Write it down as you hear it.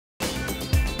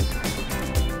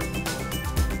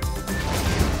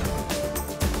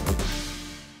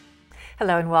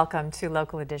Hello and welcome to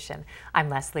Local Edition. I'm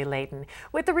Leslie Leyton.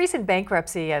 With the recent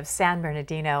bankruptcy of San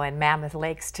Bernardino and Mammoth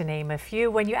Lakes, to name a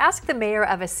few, when you ask the mayor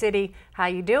of a city, how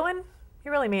you doing? You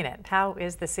really mean it. How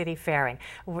is the city faring?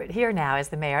 Here now is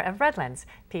the mayor of Redlands,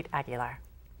 Pete Aguilar.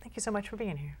 Thank you so much for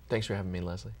being here. Thanks for having me,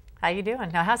 Leslie. How you doing?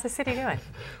 Now, how's the city doing?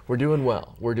 We're doing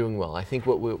well. We're doing well. I think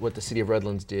what the City of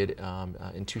Redlands did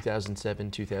in 2007,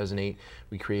 2008,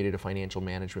 we created a financial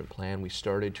management plan. We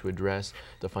started to address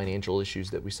the financial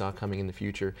issues that we saw coming in the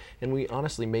future, and we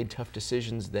honestly made tough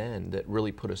decisions then that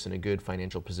really put us in a good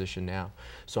financial position now.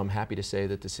 So I'm happy to say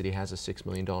that the city has a $6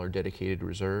 million dedicated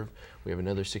reserve. We have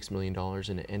another $6 million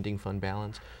in an ending fund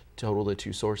balance. Total the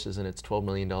two sources, and it's $12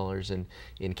 million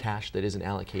in cash that isn't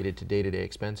allocated to day-to-day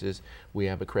expenses. We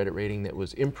have a credit rating that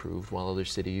was improved while other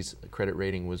cities' credit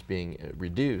rating was being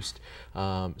reduced.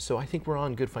 So I think we're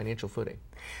on good financial footing.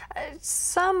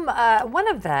 One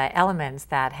of the elements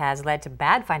that has led to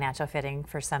bad financial footing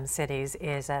for some cities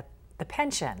is the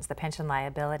pensions, the pension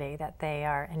liability that they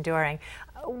are enduring.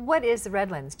 What is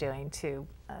Redlands doing to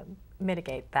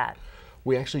mitigate that?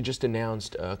 We actually just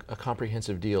announced a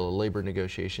comprehensive deal, a labor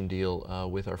negotiation deal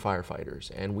with our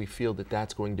firefighters, and we feel that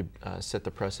that's going to set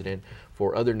the precedent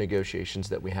for other negotiations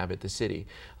that we have at the city.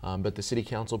 But the City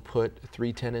Council put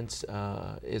three tenets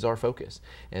is our focus,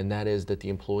 and that is that the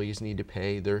employees need to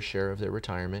pay their share of their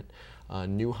retirement.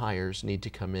 New hires need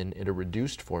to come in at a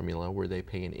reduced formula where they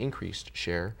pay an increased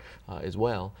share as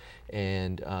well.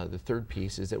 And the third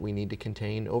piece is that we need to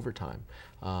contain overtime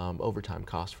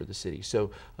costs for the city.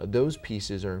 So those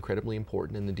pieces are incredibly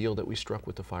important, and the deal that we struck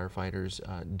with the firefighters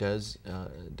does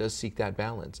seek that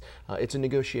balance. It's a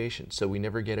negotiation, so we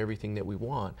never get everything that we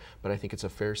want, but I think it's a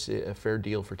fair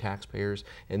deal for taxpayers,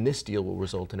 and this deal will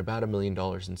result in about $1 million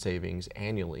in savings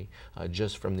annually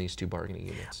just from these two bargaining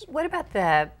units. What about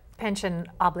the pension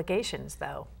obligations,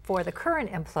 though, for the current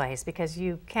employees, because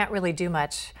you can't really do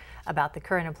much about the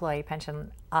current employee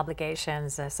pension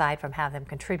obligations aside from have them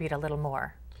contribute a little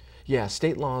more? Yeah,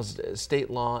 state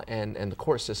law and the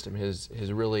court system has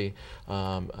really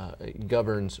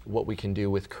governs what we can do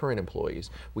with current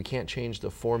employees. We can't change the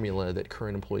formula that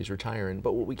current employees retire in,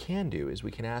 but what we can do is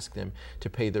we can ask them to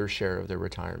pay their share of their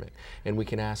retirement, and we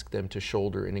can ask them to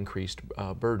shoulder an increased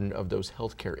burden of those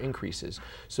health care increases.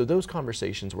 So those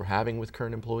conversations we're having with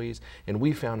current employees, and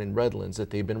we found in Redlands that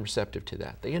they've been receptive to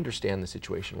that. They understand the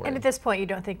situation we're in. And at this point, you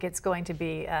don't think it's going to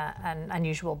be an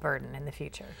unusual burden in the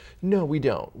future? No, we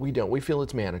don't. We feel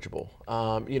it's manageable.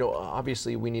 You know,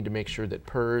 obviously we need to make sure that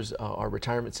PERS, our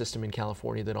retirement system in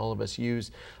California that all of us use,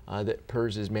 that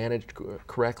PERS is managed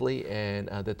correctly, and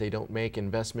that they don't make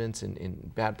investments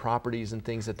in bad properties and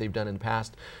things that they've done in the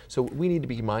past. So we need to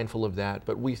be mindful of that,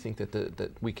 but we think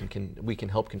that we can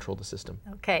help control the system.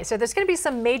 Okay, so there's going to be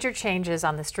some major changes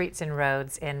on the streets and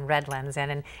roads in Redlands,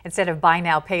 and instead of buy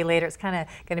now, pay later, it's kind of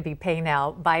going to be pay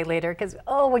now, buy later, because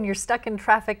when you're stuck in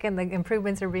traffic and the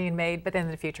improvements are being made, but then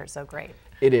in the future it's so great.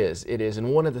 It is,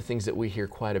 and one of the things that we hear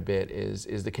quite a bit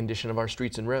is the condition of our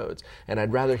streets and roads, and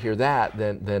I'd rather hear that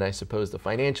than I suppose the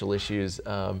financial issues.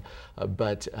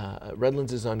 But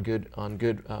Redlands is on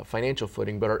good financial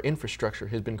footing, but our infrastructure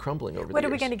has been crumbling over the years. What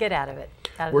are we going to get out of it,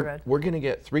 the road? We're going to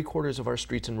get 3/4 of our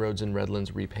streets and roads in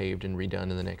Redlands repaved and redone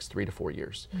in the next 3 to 4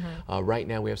 years. Mm-hmm. Right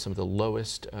now we have some of the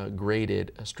lowest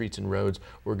graded streets and roads.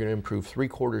 We're going to improve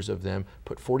 3/4 of them,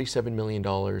 put $47 million,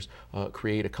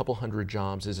 create a couple hundred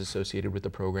jobs as associated with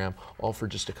the program, all for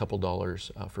just a couple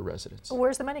dollars for residents.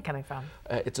 Where's the money coming from?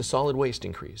 It's a solid waste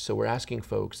increase. So we're asking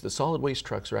folks, the solid waste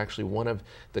trucks are actually one of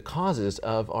the causes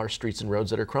of our streets and roads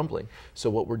that are crumbling. So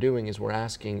what we're doing is we're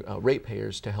asking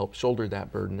ratepayers to help shoulder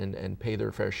that burden and pay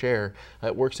their fair share.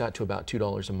 It works out to about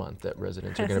 $2 a month that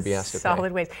residents are going to be asked to pay.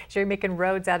 Solid waste. So you're making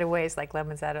roads out of waste like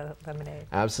lemons out of lemonade.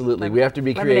 Absolutely. We have to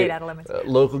be creative. Out of lemons.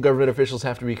 Local government officials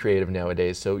have to be creative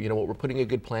nowadays. So you know what, we're putting a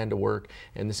good plan to work,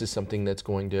 and this is something that's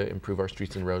going to improve our streets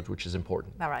and roads, which is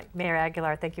important. All right, Mayor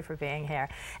Aguilar, thank you for being here.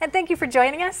 And thank you for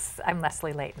joining us. I'm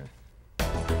Leslie Leyton.